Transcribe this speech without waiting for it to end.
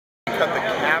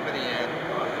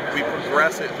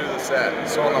progress it through the set.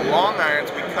 So on the long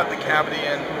irons, we cut the cavity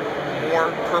in more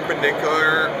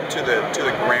perpendicular to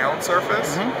the ground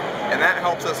surface, and that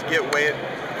helps us get weight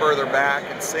further back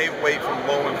and save weight from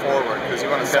low and forward, because you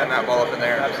want to send that ball up in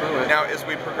there. Absolutely. Now, as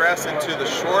we progress into the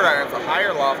short irons, the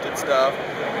higher lofted stuff,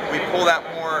 we pull that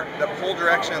more, the pull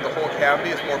direction of the whole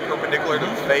cavity is more perpendicular to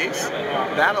the face.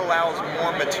 That allows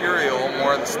more material,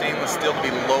 more of the stainless steel to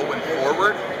be low and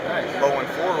forward. Low and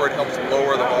forward helps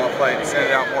lower the ball flight and send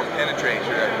it out more penetrating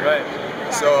trajectory.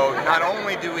 Right. So not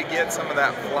only do we get some of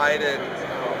that flighted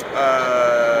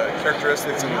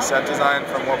characteristics in the set design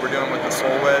from what we're doing with the sole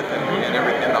width and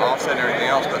everything, the offset and everything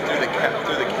else, but through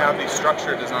the cavity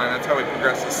structure design, that's how we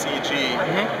progress the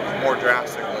CG more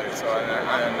drastically. So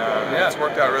it's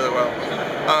worked out really well.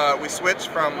 We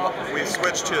switched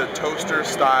to a toaster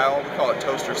style. We call it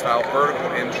toaster style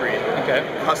vertical entry. Okay.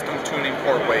 Custom tuning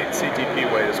port weight,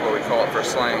 CTP weight is what we call it for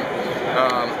slang.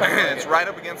 It's right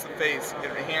up against the face.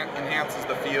 It enhances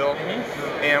the feel.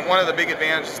 And one of the big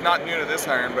advantages, not new to this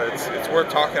iron, but it's worth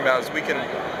talking about, is we can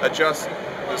adjust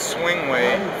the swing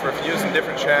weight for if you're using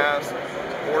different shafts,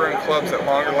 ordering clubs at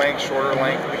longer length, shorter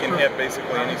length. We can hit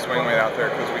basically any swing weight out there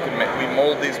because we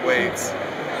mold these weights.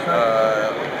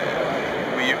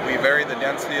 We vary the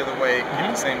density of the weight,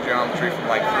 keep the same geometry from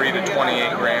like 3 to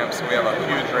 28 grams. So we have a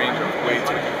huge range of weights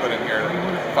we can put in here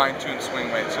to fine-tune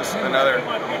swing weights. Just another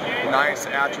nice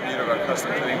attribute of our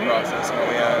custom fitting process and what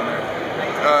we have in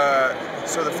there.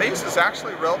 So the face is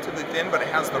actually relatively thin, but it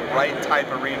has the right type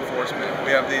of reinforcement.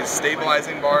 We have these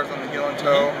stabilizing bars on the heel and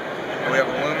toe, and we have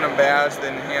aluminum badge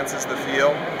that enhances the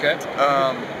feel. Okay.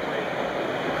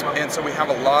 And so we have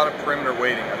a lot of perimeter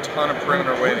weighting, a ton of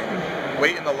perimeter weighting.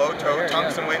 Weight in the low toe,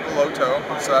 tungsten weight in the low toe,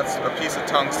 so that's a piece of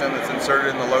tungsten that's inserted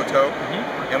in the low toe.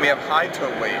 And we have high toe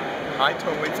weight. High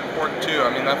toe weight's important too. I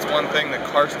mean, that's one thing that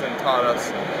Karsten taught us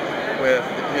with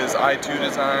his I2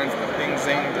 designs and the Ping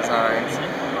Zing designs,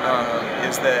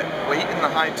 is that weight in the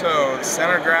high toe, the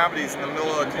center of gravity is in the middle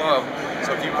of the club,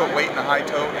 so if you put weight in the high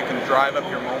toe, it can drive up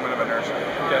your moment of inertia.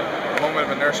 Okay. The moment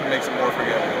of inertia makes it more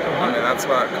forgiving. I mean, that's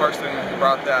what Karsten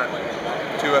brought that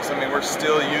to us. I mean, we're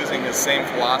still using the same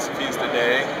philosophies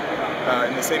today,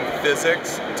 and the same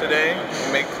physics today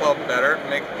to make club better,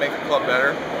 make a club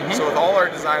better. So with all our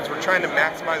designs, we're trying to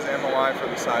maximize the MOI for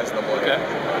the size of the blade. Okay.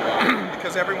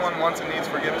 Because everyone wants and needs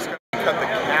forgiveness. We cut the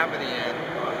cavity in,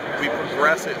 we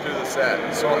progress it through the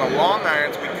set. So on the long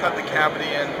irons, we cut the cavity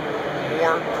in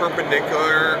more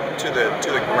perpendicular to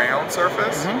the ground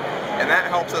surface, and that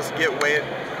helps us get weight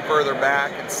further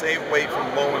back and save weight from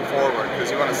low and forward, because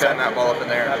you want to send that ball up in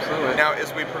there. Absolutely. Now,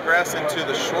 as we progress into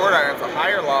the short irons, the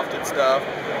higher lofted stuff,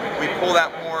 we pull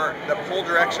that more, the pull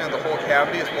direction of the whole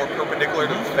cavity is more perpendicular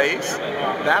to the face.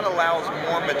 That allows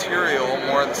more material,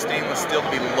 more of the stainless steel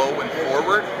to be low and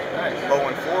forward. Low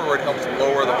and forward helps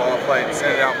lower the ball flight and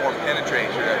send it out more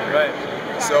penetrating trajectory. Right.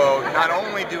 So not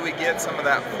only do we get some of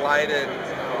that flighted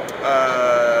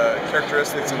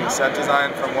characteristics in the set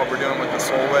design from what we're doing with the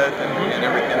sole width and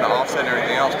everything, the offset and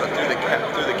everything else, but through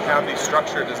the cavity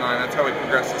structure design, that's how we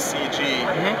progress the CG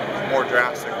more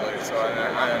drastically. So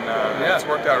it's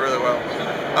worked out really well.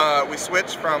 We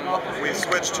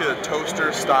switched to a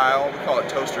toaster style. We call it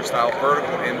toaster style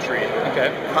vertical entry.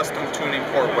 Okay. Custom tuning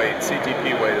port weight,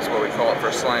 CTP weight is what we call it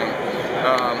for slang.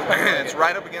 It's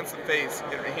right up against the face.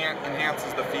 It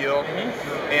enhances the feel.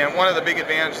 And one of the big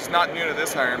advantages, not new to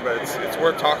this iron, but it's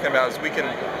worth talking about, is we can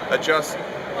adjust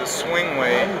the swing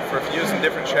weight for if you're using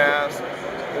different shafts,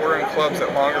 ordering clubs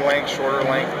at longer length, shorter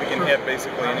length. We can hit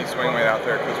basically any swing weight out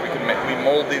there because we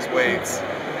mold these weights.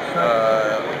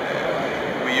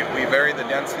 We vary the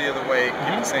density of the weight,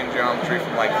 keep the same geometry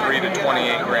from like 3 to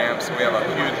 28 grams. So we have a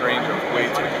huge range of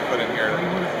weights we can put in here to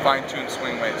fine-tune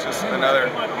swing weights. Just another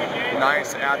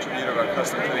nice attribute of our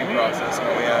custom fitting process and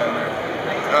what we have in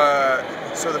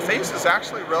there. So the face is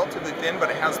actually relatively thin, but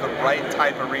it has the right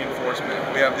type of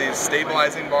reinforcement. We have these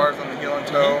stabilizing bars on the heel and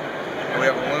toe, and we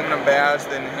have aluminum badge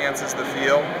that enhances the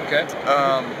feel. Okay.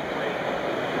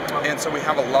 And so we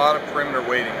have a lot of perimeter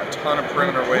weighting, a ton of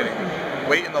perimeter weighting.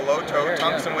 Weight in the low toe,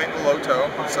 tungsten weight in the low toe,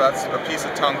 so that's a piece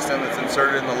of tungsten that's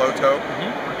inserted in the low toe.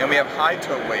 And we have high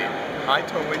toe weight. High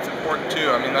toe weight's important too.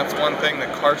 I mean, that's one thing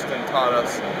that Karsten taught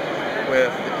us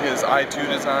with his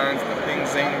I2 designs and the Ping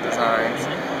Zing designs,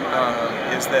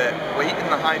 is that weight in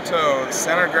the high toe, the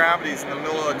center of gravity is in the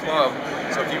middle of the club,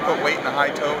 so if you put weight in the high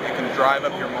toe, it can drive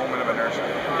up your moment of inertia.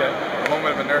 Okay. The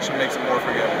moment of inertia makes it more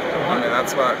forgiving. I mean,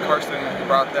 that's what Karsten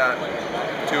brought that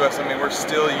to us. I mean, we're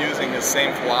still using the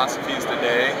same philosophies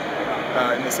today,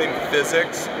 and the same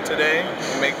physics today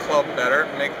to make club better,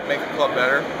 make a club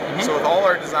better. So with all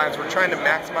our designs, we're trying to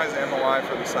maximize the MOI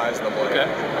for the size of the blade. Okay.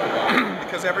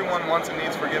 Because everyone wants and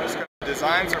needs forgiveness.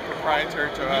 Designs are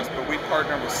proprietary to us, but we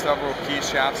partner with several key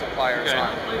shaft suppliers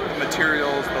on the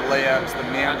materials, the layups, the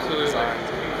manual designs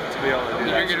to be able to do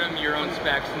that. You're giving them your own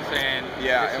specs and saying,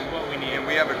 this is what we need. And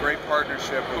we have a great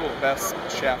partnership with the best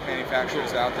shaft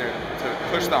manufacturers out there to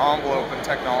push the envelope in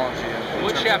technology.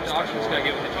 What shaft options can I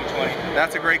get with the G20?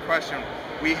 That's a great question.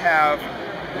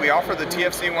 We offer the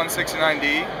TFC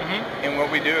 169D, and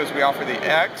what we do is we offer the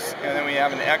X, and then we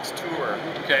have an X Tour,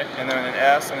 and then an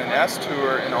S and an S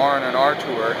Tour, an R and an R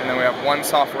Tour, and then we have one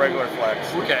soft regular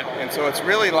flex. And so it's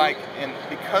really like, and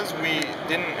because we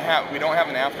don't have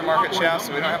an aftermarket shaft,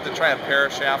 so we don't have to try a pair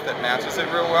of shaft that matches it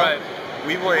real well.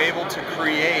 We were able to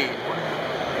create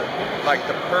like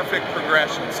the perfect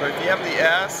progression. So if you have the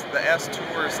S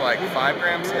Tour is like 5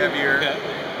 grams heavier.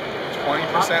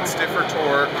 20% stiffer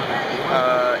torque,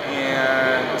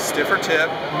 and stiffer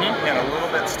tip, and a little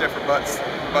bit stiffer butt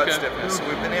stiffness. So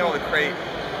we've been able to create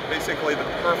basically the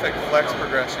perfect flex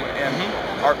progression, and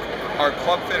our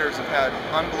club fitters have had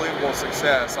unbelievable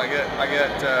success. I get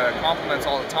compliments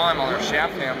all the time on our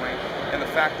shaft family, and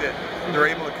the fact that they're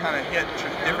able to kind of hit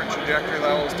different trajectory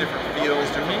levels, different feels,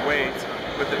 different weights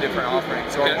with the different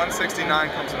offerings. So our 169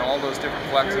 comes in all those different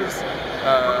flexes.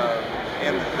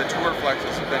 And the tour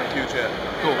flexes have been a huge hit.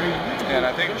 Cool. And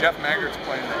I think Jeff Maggart's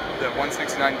playing the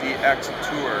 169DX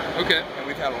Tour. And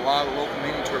we've had a lot of local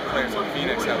mini tour players in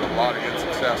Phoenix have a lot of good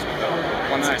success with the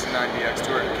 169DX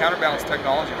Tour. Counterbalance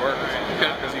technology works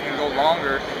because you can go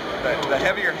longer. The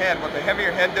heavier head, what the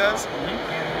heavier head does,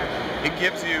 it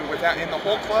gives you, and the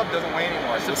whole club doesn't weigh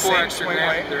anymore. It's the 4 extra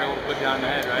grams they're able to put down the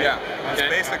head, right? Yeah. It's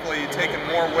basically taking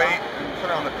more weight and put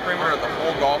it on the perimeter of the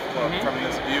whole golf club from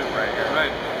this view right here.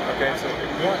 Okay, so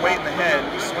more weight in the head,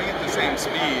 you swing at the same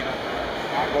speed.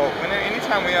 Well,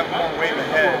 anytime we have more weight in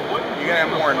the head, you're going to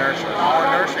have more inertia. More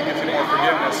inertia gives you more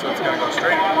forgiveness, so it's going to go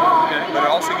straight. But it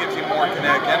also gives you more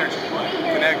kinetic energy.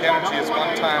 Kinetic energy is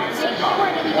one half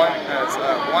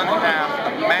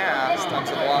the mass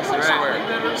times the velocity squared.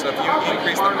 So if you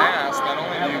increase the mass, not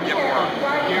only do you get more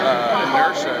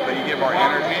inertia, but you get more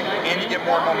energy, and you get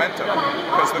more momentum.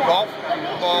 Because the golf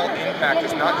ball impact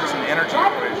is not just an energy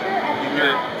equation. You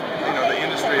hear, the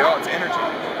industry, it's energy.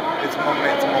 It's a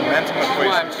momentum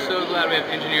equation. I'm so glad we have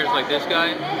engineers like this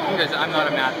guy, because I'm not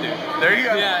a math dude. There you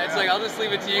go. Yeah, it's like, I'll just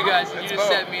leave it to you guys, and you just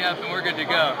set me up, and we're good to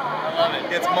go. I love it.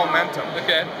 It's momentum.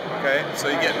 Okay, so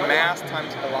you get mass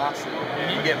times velocity.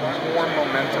 You get more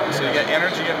momentum. So you get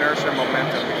energy, inertia,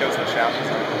 momentum because the shaft is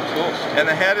cool. And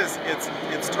the head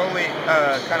it's totally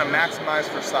kind of maximized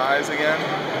for size again.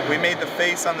 We made the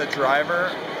face on the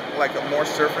driver like a more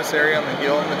surface area on the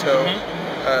heel and the toe.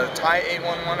 Thai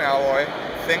 811 alloy,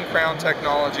 thin crown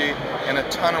technology, and a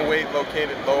ton of weight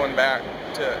located low and back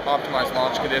to optimize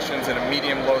launch conditions and a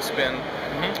medium low spin,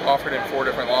 offered in 4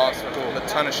 different lofts with a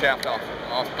ton of shaft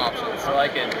options. I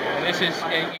like it. And this is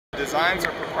designs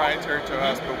are proprietary to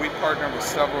us, but we partner with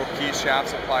several key shaft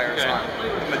suppliers on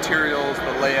the materials,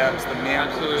 the layups, the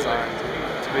manual designs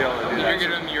to be able to do that. You're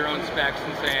giving them your own specs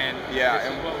and saying, this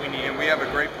is what we need. And we have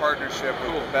a great partnership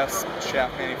with the best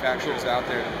shaft manufacturers out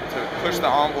there to push the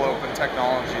envelope in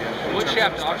technology. What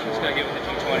shaft options can I get with the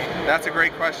G20? That's a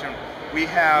great question.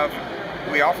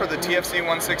 We offer the TFC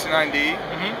 169D,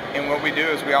 and what we do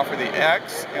is we offer the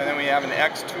X, and then we have an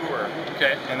X Tour,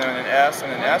 and then an S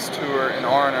and an S Tour, an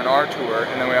R and an R Tour,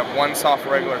 and then we have one soft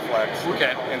regular flex.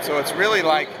 And so it's really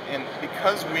like, and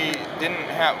because we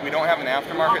don't have an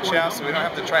aftermarket shaft, so we don't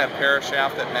have to try a pair of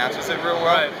shaft that matches it real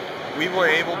well. We were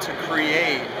able to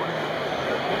create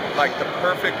like the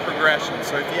perfect progression.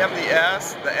 So if you have the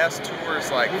S Tour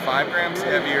is like 5 grams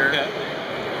heavier.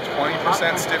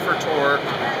 20% stiffer torque,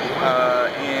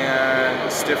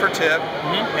 and stiffer tip,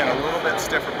 and a little bit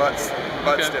stiffer butt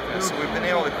stiffness. So we've been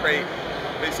able to create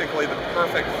basically the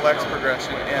perfect flex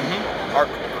progression, and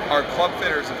our club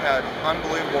fitters have had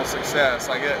unbelievable success.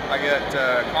 I get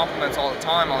compliments all the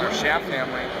time on our shaft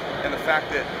family, and the fact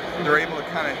that they're able to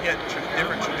kind of hit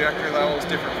different trajectory levels,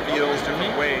 different feels,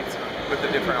 different weights with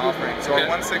the different offerings. So our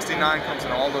 169 comes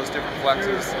in all those different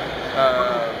flexes.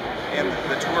 And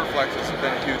the tour flexes have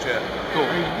been a huge hit. Cool.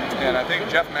 And I think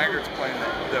Jeff Maggart's playing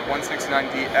the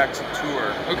 169DX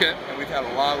Tour. And we've had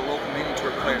a lot of local mini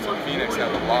tour players in Phoenix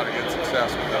have a lot of good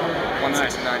success with the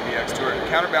 169DX Tour.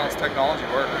 Counterbalance technology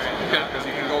works because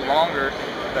you can go longer.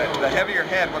 The heavier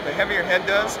head, what the heavier head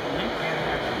does,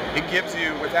 it gives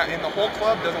you, and the whole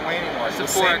club doesn't weigh anymore. It's the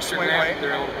 4 extra grams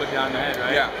they're able to put down the head,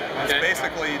 right? It's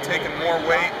basically taking more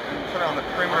weight and put it on the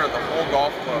perimeter of the whole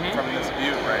golf club from this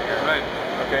view right here.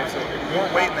 Okay, so more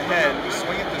weight in the head, you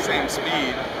swing at the same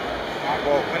speed.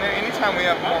 Well, anytime we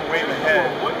have more weight in the head,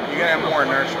 you're going to have more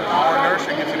inertia. More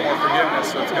inertia gives you more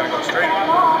forgiveness, so it's going to go straight.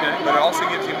 But it also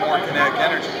gives you more kinetic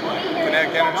energy.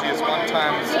 kinetic energy is 1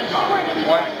 times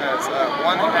 1/2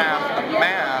 a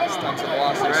mass times the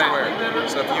velocity squared.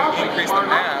 So if you increase the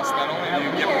mass, not only do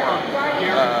you get more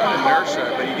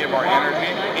inertia, but you get more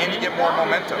energy and you get more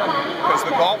momentum. Because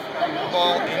the golf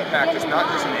ball impact is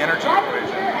not just an energy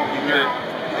equation. You hear,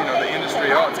 the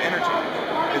industry, oh, it's energy.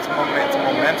 It's a momentum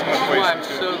equation. I'm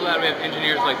so glad we have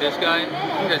engineers like this guy,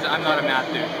 because I'm not a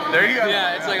math dude. There you go.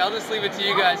 Yeah, it's like, I'll just leave it to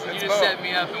you guys, and you just set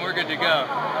me up, and we're good to go.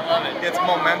 I love it. It's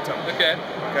momentum. Okay.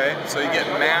 Okay, so you get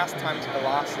mass times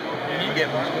velocity. You get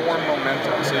more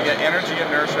momentum. So you get energy,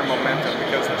 inertia, momentum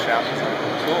because the shaft is up.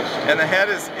 Cool. And the head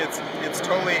is, it's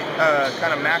totally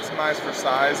kind of maximized for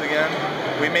size again.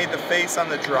 We made the face on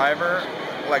the driver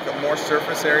like a more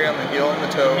surface area on the heel and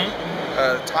the toe.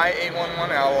 Thai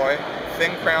 811 alloy,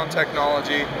 thin crown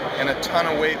technology, and a ton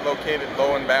of weight located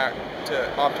low and back to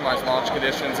optimize launch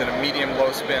conditions and a medium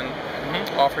low spin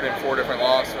offered in 4 different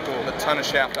lofts with a ton of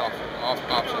shaft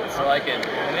options. I like it.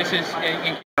 And this is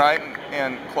right,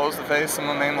 and close the face, some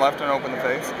of them aim left and open the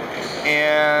face.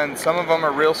 And some of them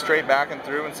are real straight back and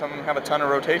through, and some of them have a ton of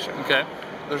rotation. Okay.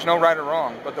 There's no right or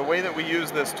wrong, but the way that we use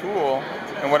this tool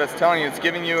and what it's telling you, it's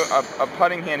giving you a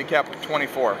putting handicap of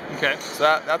 24. Okay. So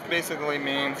that basically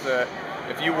means that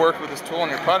if you work with this tool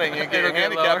and you're putting, you get your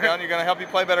handicap down, you're going to help you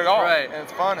play better golf. Right. And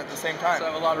it's fun at the same time. So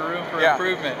I have a lot of room for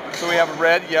improvement. So we have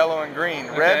red, yellow, and green.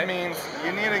 Okay. Red means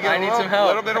you need to get a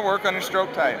little bit of work on your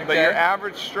stroke type. Okay. But your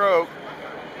average stroke,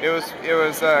 it was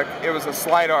a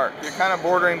slight arc. You're kind of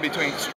bordering between